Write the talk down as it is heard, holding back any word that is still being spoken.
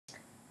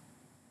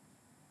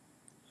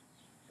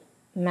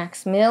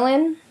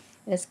Maximilian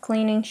is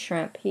cleaning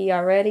shrimp. He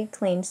already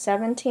cleaned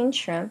 17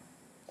 shrimp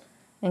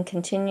and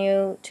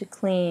continue to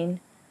clean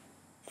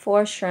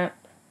 4 shrimp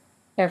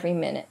every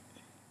minute.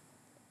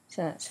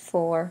 So that's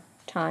 4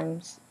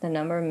 times the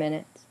number of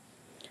minutes.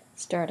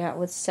 Start out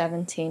with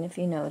 17 if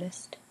you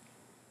noticed.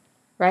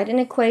 Write an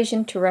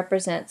equation to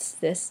represent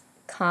this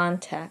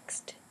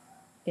context.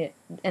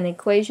 An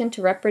equation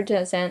to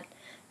represent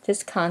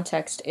this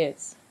context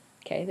is,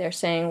 okay, they're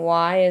saying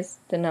y is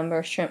the number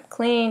of shrimp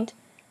cleaned,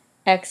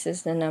 x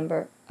is the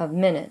number of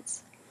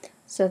minutes.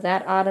 So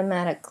that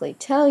automatically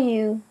tell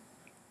you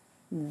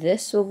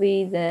this will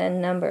be the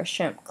number of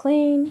shrimp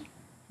cleaned,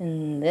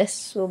 and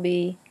this will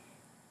be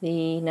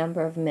the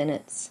number of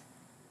minutes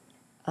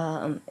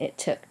it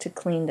took to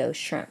clean those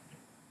shrimp,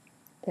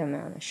 the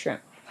amount of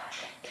shrimp.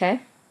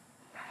 Okay?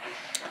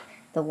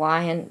 The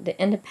y and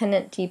the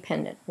independent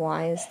dependent.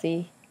 Y is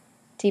the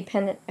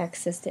dependent,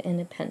 x is the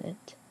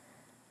independent.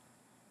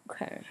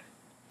 Okay.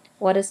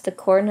 What is the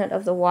coordinate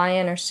of the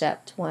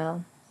y-intercept?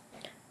 Well,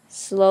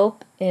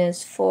 slope is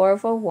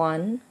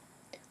 4/1.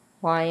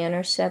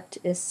 Y-intercept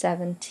is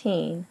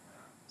 17.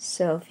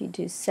 So if you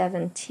do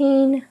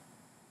 17, I'm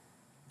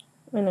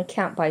going to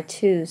count by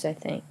 2's, I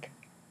think.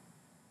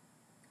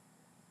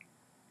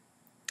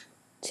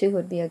 2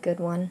 would be a good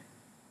one.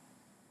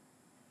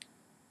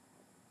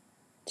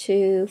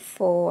 2,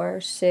 4,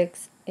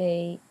 6,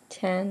 8,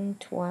 10,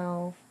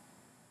 12,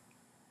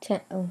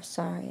 10, oh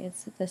sorry,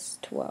 it's this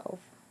 12.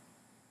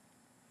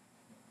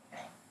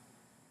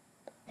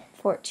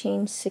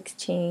 14,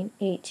 16,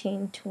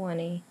 18,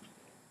 20,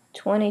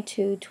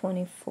 22,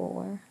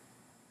 24.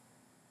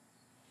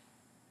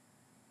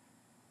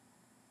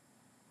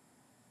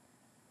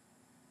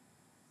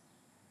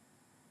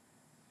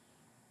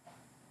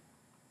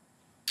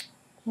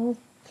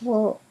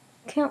 We'll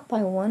count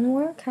by one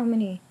work. How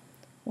many?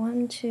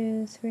 1,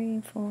 2,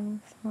 3, 4,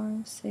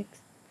 5,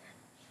 6,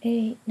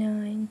 8,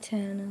 9,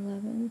 10,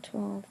 11,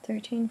 12,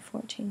 13,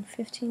 14,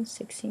 15,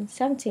 16,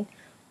 17.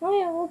 Oh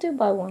yeah, we'll do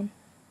by one.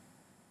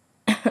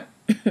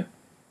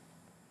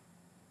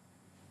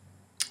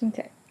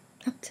 Okay,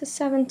 up to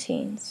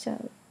 17.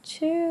 So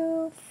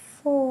 2,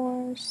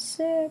 4,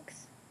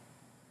 6,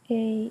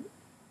 8,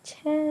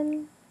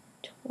 10,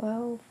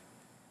 12,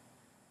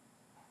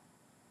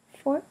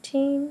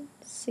 14,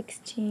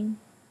 16,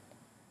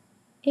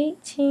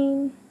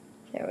 18,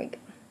 there we go.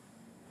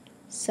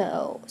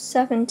 So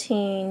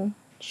 17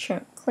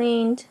 shrimp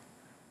cleaned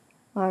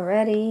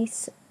already,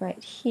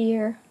 right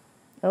here.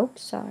 Oops,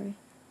 sorry.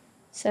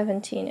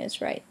 17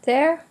 is right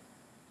there.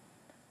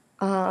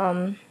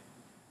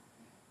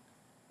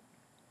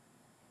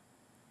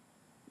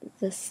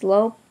 The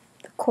slope,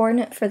 the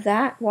coordinate for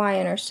that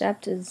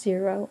y-intercept is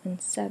 0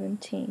 and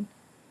 17.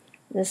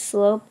 The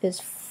slope is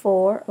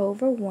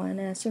 4/1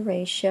 as a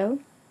ratio.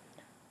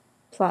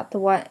 Plot the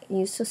y,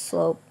 use the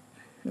slope.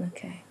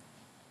 Okay.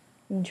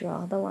 And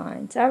draw the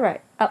lines.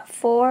 Alright, up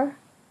 4,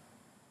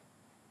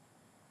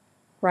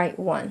 right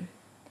 1.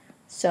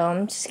 So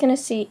I'm just going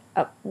to see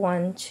up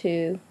 1,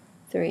 2,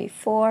 3,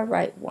 4,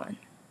 right 1.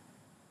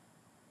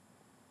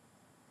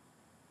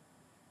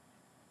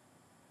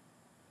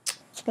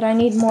 But I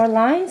need more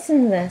lines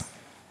in this.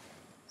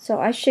 So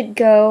I should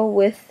go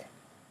with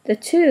the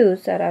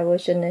 2's that I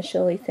was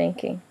initially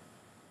thinking.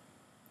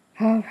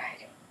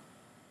 Alright.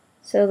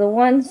 So the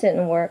 1's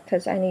didn't work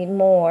because I need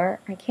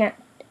more. I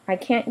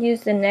can't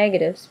use the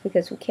negatives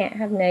because we can't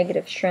have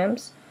negative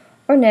shrimps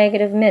or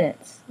negative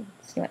minutes.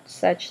 It's not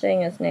such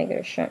thing as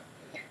negative shrimp.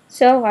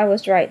 So I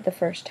was right the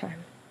first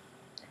time.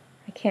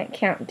 I can't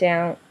count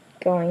down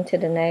going to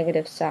the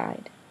negative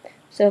side.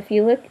 So if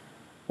you look,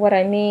 what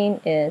I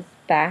mean is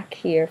back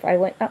here, if I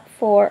went up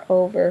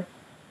 4/1,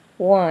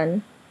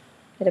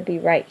 it'll be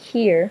right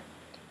here,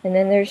 and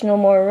then there's no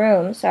more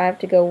room, so I have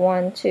to go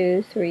 1,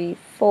 2, 3,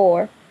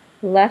 4,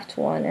 left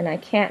 1, and I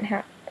can't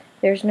have,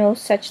 there's no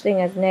such thing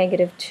as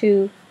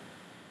 -2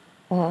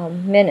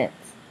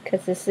 minutes,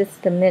 because this is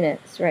the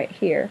minutes right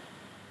here,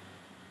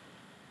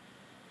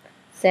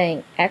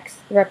 saying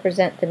X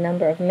represent the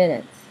number of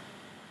minutes.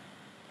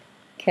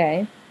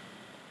 Okay,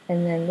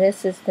 and then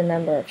this is the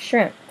number of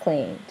shrimp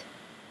cleaned,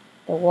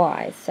 the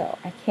Y, so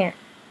you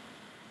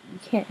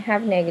can't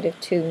have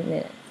 -2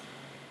 minutes.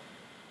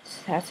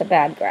 So that's a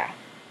bad graph.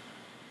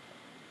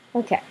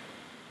 Okay,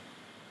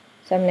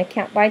 so I'm going to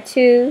count by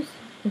 2's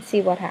and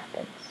see what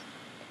happens.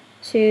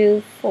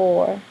 2,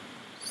 4,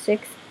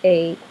 6,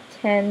 8,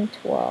 10,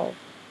 12,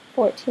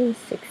 14,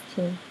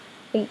 16,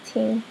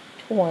 18,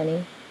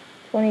 20,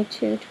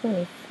 22,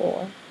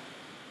 24,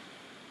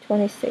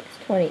 26,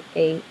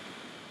 28,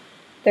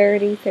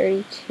 30,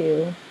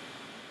 32,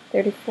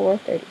 34,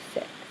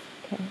 36.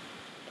 Okay.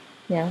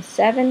 Now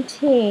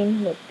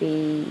 17 would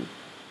be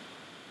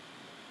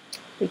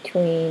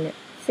between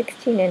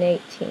 16 and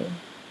 18.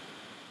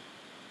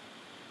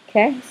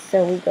 Okay,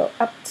 so we go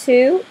up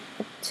 2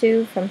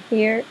 from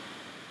here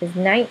is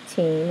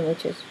 19,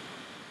 which is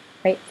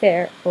right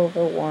there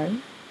over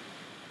 1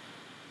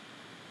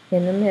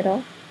 in the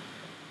middle.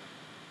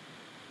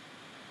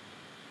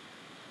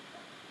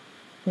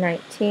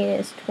 19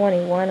 is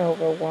 21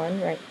 over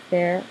 1 right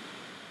there.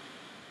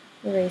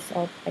 Erase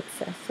all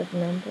excessive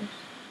numbers.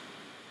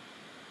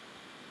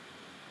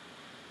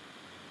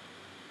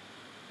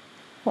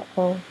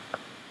 Uh-oh.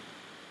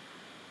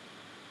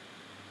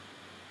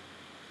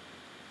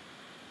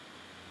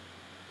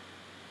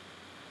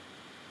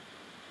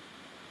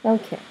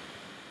 Okay.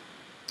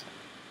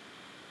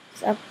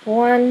 It's up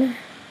 1,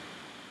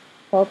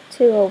 well,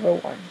 2 over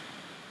 1.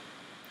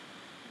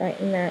 Right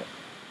in that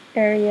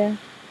area.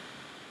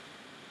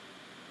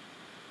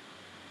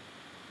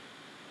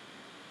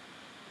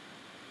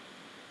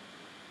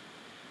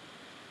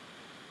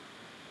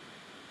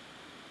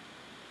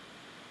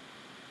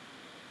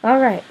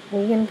 Alright,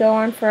 we can go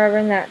on forever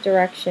in that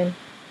direction.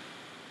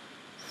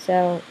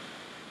 So,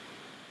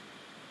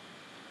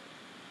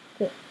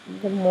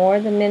 the more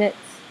the minutes,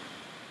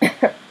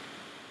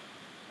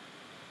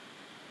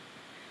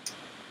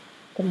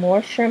 the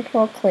more shrimp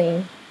we'll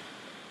clean.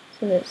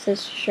 So that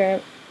says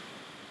shrimp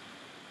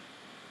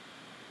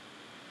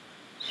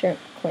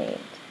cleaned.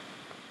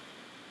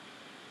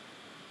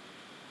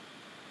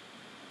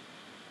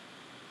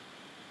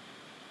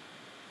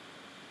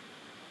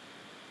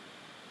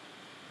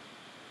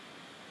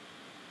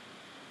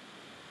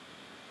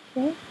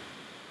 Okay.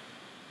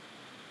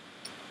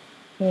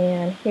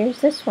 And here's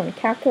this one.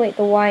 Calculate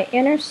the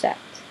y-intercept.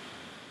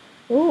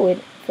 Ooh,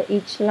 for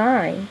each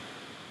line.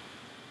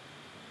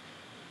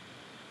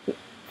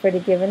 For the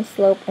given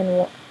slope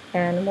and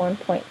 1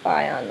 point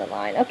y on the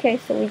line. Okay,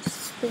 so we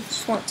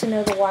just want to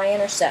know the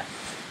y-intercept.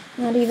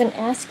 Not even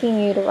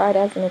asking you to write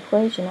as an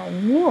equation. I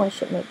knew I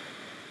should make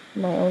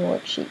my own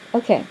worksheet.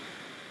 Okay,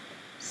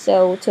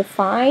 so to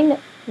find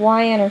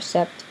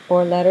y-intercept,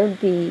 or letter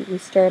B, we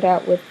start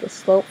out with the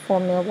slope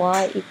formula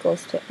y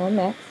equals to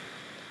mx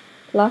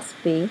plus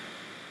b.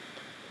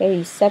 Okay,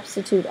 you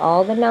substitute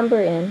all the number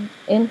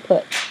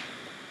input,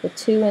 the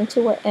 2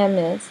 into where m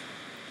is.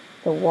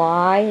 The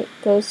y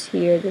goes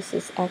here, this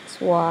is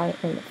xy,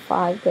 and the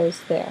 5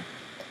 goes there.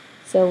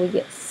 So we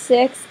get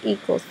 6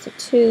 equals to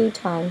 2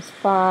 times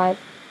 5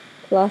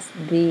 plus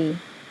b.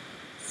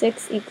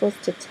 6 equals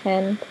to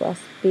 10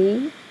 plus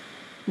b,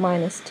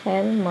 minus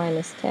 10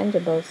 to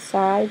both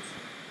sides.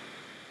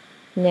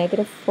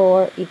 Negative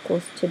 4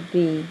 equals to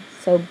b.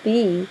 So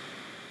b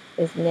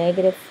is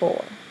negative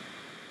 4.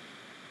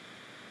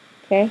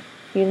 Okay,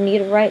 you need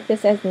to write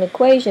this as an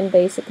equation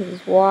basically.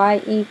 It's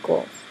y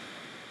equals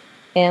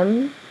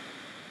m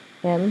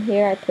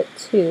here I put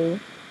 2,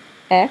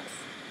 x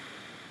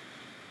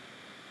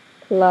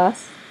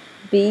plus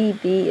b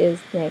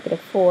is negative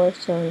 4,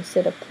 so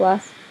instead of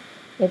plus,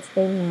 it's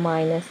a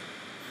minus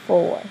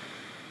 4.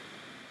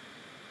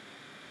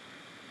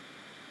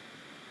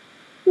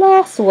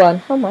 Last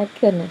one, oh my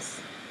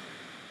goodness.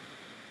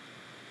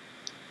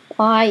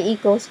 Y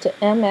equals to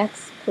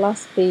mx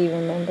plus b,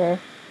 remember.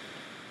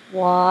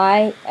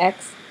 Y,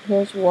 x,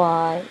 here's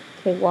y.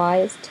 Okay,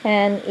 y is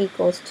 10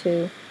 equals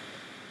to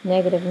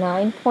negative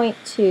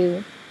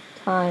 9.2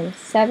 times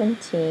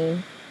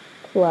 17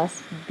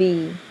 plus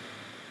b.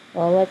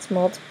 Well, let's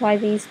multiply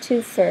these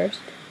two first.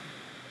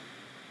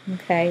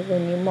 Okay,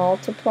 when you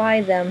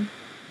multiply them,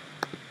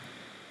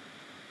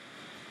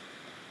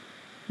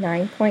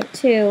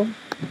 9.2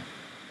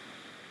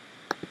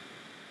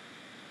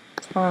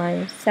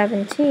 times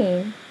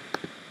 17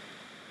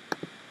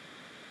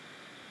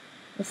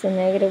 is a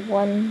negative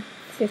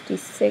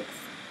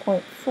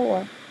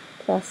 156.4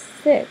 plus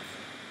 6.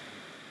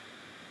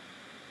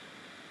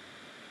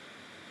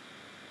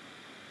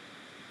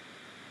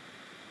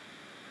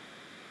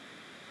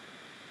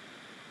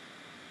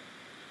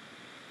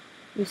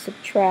 You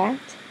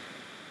subtract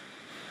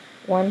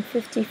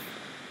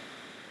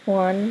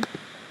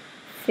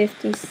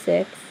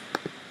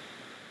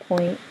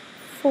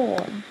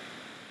 156.4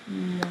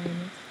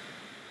 minus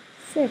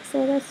 6.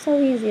 Oh, that's so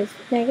easy. It's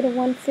negative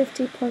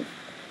 150.4.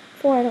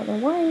 I don't know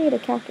why I need a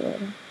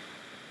calculator.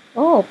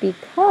 Oh,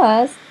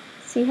 because,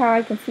 see how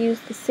I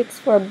confused the 6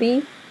 for a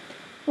B?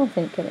 Oh,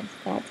 thank goodness.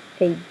 That's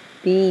a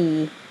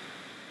B.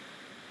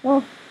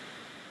 Oh,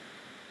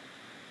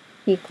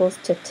 equals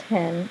to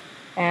 10.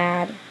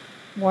 Add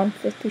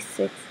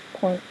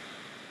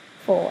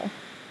 156.4.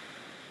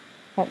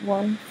 At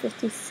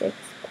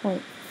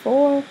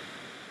 156.4,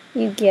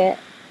 you get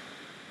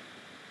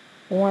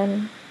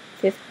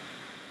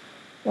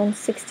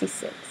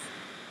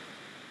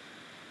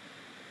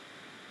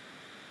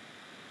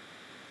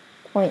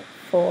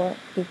 166.4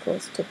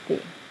 equals to B.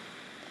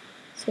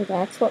 So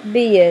that's what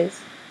B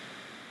is.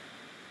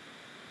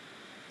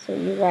 So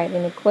you write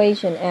an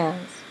equation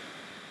as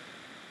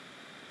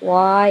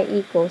y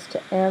equals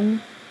to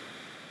m.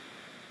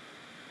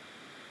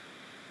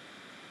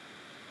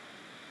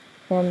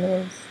 M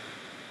is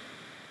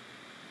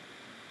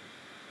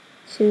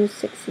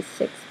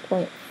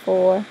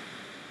 266.4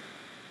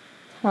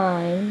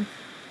 times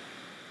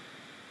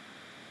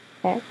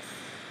x.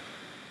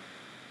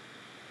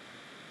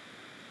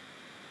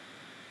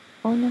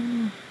 Oh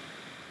no.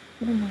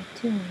 What am I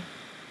doing?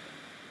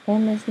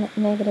 M is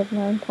negative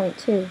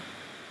 9.2.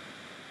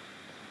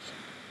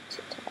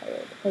 Too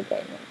tired.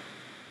 Okay, no.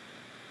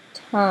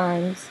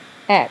 Times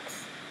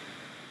x.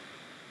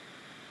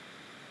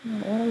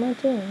 What am I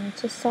doing? I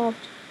just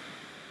solved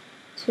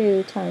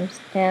 2 times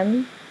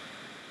m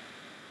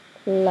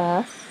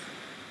plus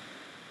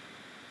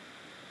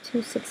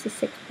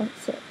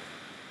 266.6.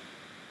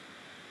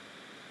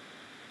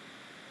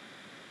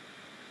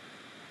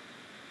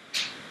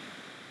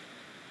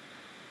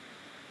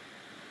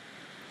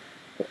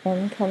 The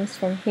m comes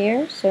from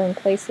here, so in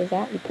place of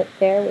that you put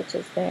there, which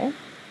is there.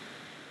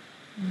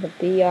 And the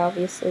b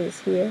obviously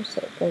is here,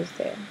 so it goes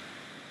there.